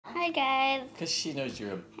Hi guys. Because she knows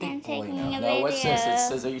you're a I'm big boy taking now. a No, what's this? It video.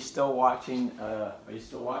 says, are you still watching? Are you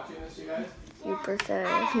still watching this, you guys? Super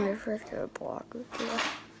sad. It's my first ever blog.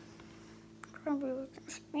 Probably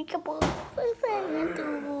unspeakable.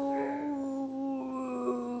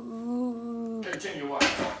 Continue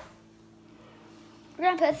watching.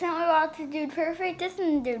 Grandpa sent me all to Dude Perfect. This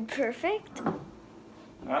isn't Dude Perfect.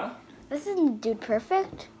 Huh? This isn't Dude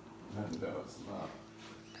Perfect. No, it's not.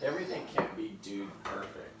 Everything can't be dude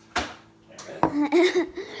perfect. Can it?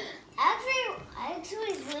 Actually,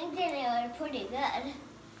 linked it and it was pretty good.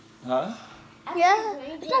 Huh? Yeah,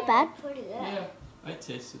 it's not bad. Pretty good. Yeah, I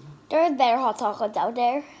tasted it. There's better hot chocolates out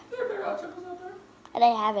there. There are better hot chocolates out there. And I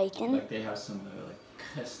have bacon. Like they have some like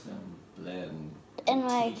custom blend. And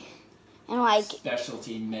like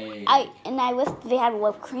specialty made. I wish they had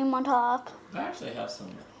whipped cream on top. I actually have some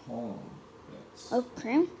at home. That's Whipped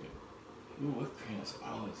cream? good. Ooh, whipped cream is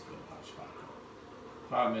always good with hot chocolate.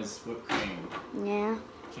 Problem is whipped cream Yeah.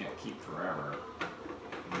 can't keep forever.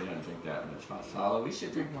 We don't drink that much hot chocolate. We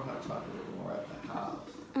should drink more hot chocolate more at the house.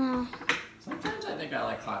 Sometimes I think I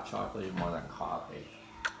like hot chocolate even more than coffee.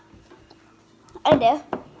 I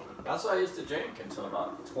do. That's what I used to drink until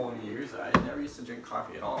about 20 years ago. I never used to drink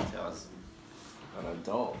coffee at all until I was an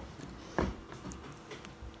adult.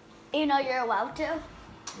 You know you're allowed to?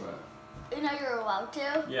 But, You know you're allowed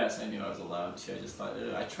to? yes, I knew I was allowed to. I just thought,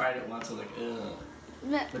 ugh. I tried it once. I was like,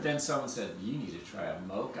 ugh. But then someone said, you need to try a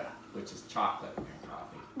mocha, which is chocolate and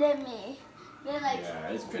coffee. Then me. Then like, Yeah,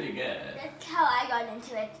 it's pretty good. that's how I got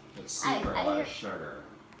into it. It's super I a lot hear- of sugar.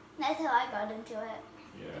 That's how I got into it.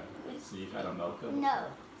 Yeah. So you've had a mocha before? No,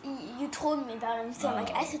 you told me about it, so I'm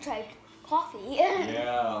like, I should try coffee.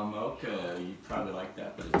 Yeah, a mocha. You probably like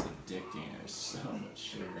that, but it's addicting. There's so much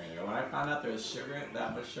sugar in it. When I found out there was sugar in it,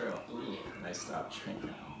 that much sugar, ooh, and I stopped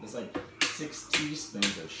drinking. There's like 6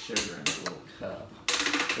 teaspoons of sugar in a little cup.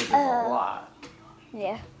 Which is a lot.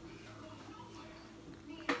 Yeah.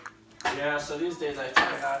 Yeah, so these days I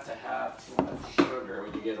try not to have too much sugar.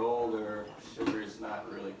 When you get older, sugar is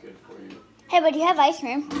not really good for you. Hey, but you have ice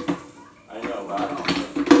cream. I know, but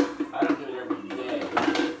I don't do it every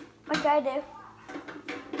day. What should I do?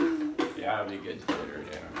 Yeah, it'd be good to put her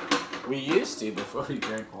down. We used to, before we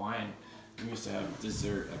drank wine, we used to have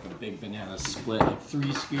dessert, like a big banana split, like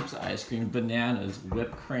 3 scoops of ice cream, bananas,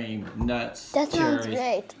 whipped cream, nuts, That sounds cherries.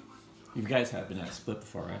 great. You guys had banana split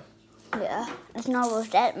before, right? Yeah, it's not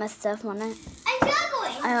worth that much stuff on it. I'm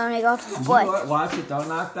juggling. I only got the You split. watch it, don't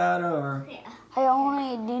knock that over. Yeah. I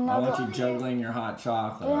only, do you I know want the, you juggling your hot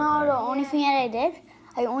chocolate. you know the Okay? only thing that I did?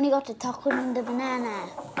 I only got the chocolate and the banana.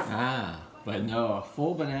 Ah, but no, a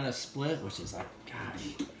full banana split, which is like,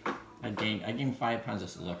 gosh, I gained 5 pounds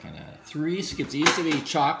just looking at it. 3 scoops. It used to be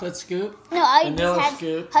chocolate scoop, No, I vanilla just had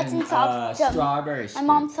scoop, Hudson and chopped strawberry My scoop.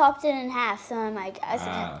 mom chopped it in half, so I'm like, I should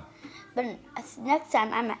Ah. but next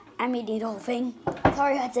time I'm eating the whole thing.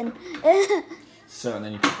 Sorry, Hudson. So and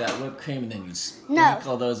then you put that whipped cream and then you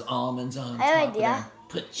sprinkle those almonds on I have top an idea. of there.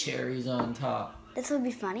 Put cherries on top. This would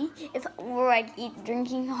be funny if we're like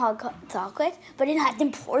drinking hot chocolate, but then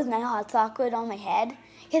Hudson pours my hot chocolate on my head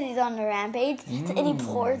because he's on the rampage, and he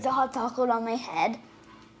pours the hot chocolate on my head,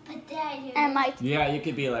 But Dad, and I'm like, Yeah, you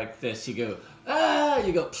could be like this. You go, ah,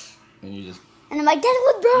 you go, pfft, and you just, That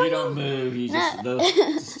was burning. you don't move. You just, No.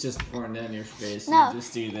 it's just pouring down your face. No, You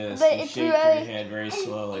just do this. but You it's shake your really- head very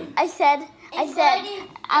slowly. I said, I'm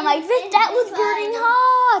like, it's that was fine. burning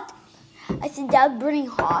hot. I said that was burning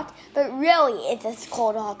hot, but really it's just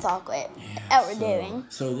cold hot chocolate that we're doing.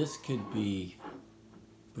 So this could be,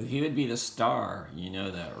 but he would be the star. You know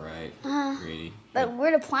that, right, Grady? But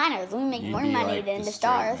we're the planners. We make You'd more be money like than the straight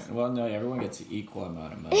stars. man. Well, no, everyone gets an equal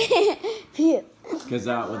amount of money. Phew. Because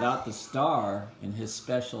without the star and his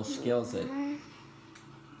special skills at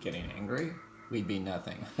getting angry, we'd be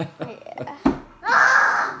nothing. Yeah.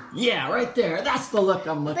 Yeah, right there. That's the look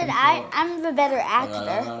I'm looking But for. I'm the better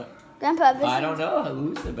actor. Grandpa, this I is- don't know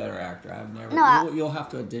who's the better actor. I've never. No, you'll have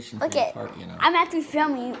to audition for Okay, your part, you know. I'm actually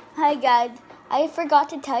filming. Hi guys, I forgot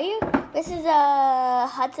to tell you. This is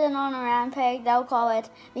Hudson on a rampage. They'll call it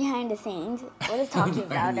behind the scenes. We're just talking about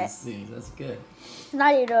Behind the it. scenes, that's good. It's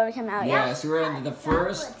not even going to come out yet. Yes, we're in the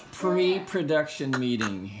first pre-production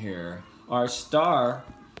meeting here. Our star,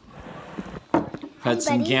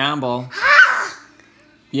 Hudson buddy. Gamble.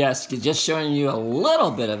 Yes, just showing you a little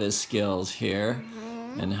bit of his skills here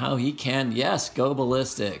and how he can, yes, go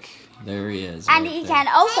ballistic. There he is. And right he there. can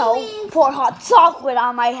also pour hot chocolate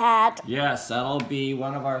on my hat. Yes, that'll be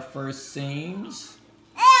one of our first scenes.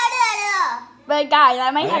 But guys, I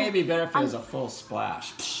I might think it'd have. be better if it was a full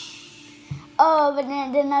splash. Oh, but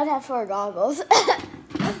then I'd have to wear goggles.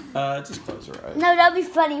 Just close your eyes. No, that'd be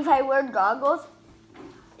funny if I wear goggles.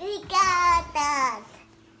 He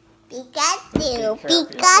Pikachu, Be careful, you'll go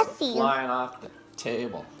Pikachu, flying off the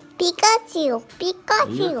table. Pikachu, Are you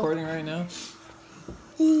Pikachu. recording right now?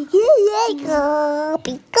 Pikachu,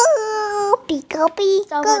 Pikachu, Pikachu.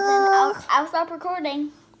 Stop it then. I'll stop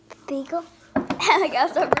recording. Pikachu. I'll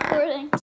stop recording.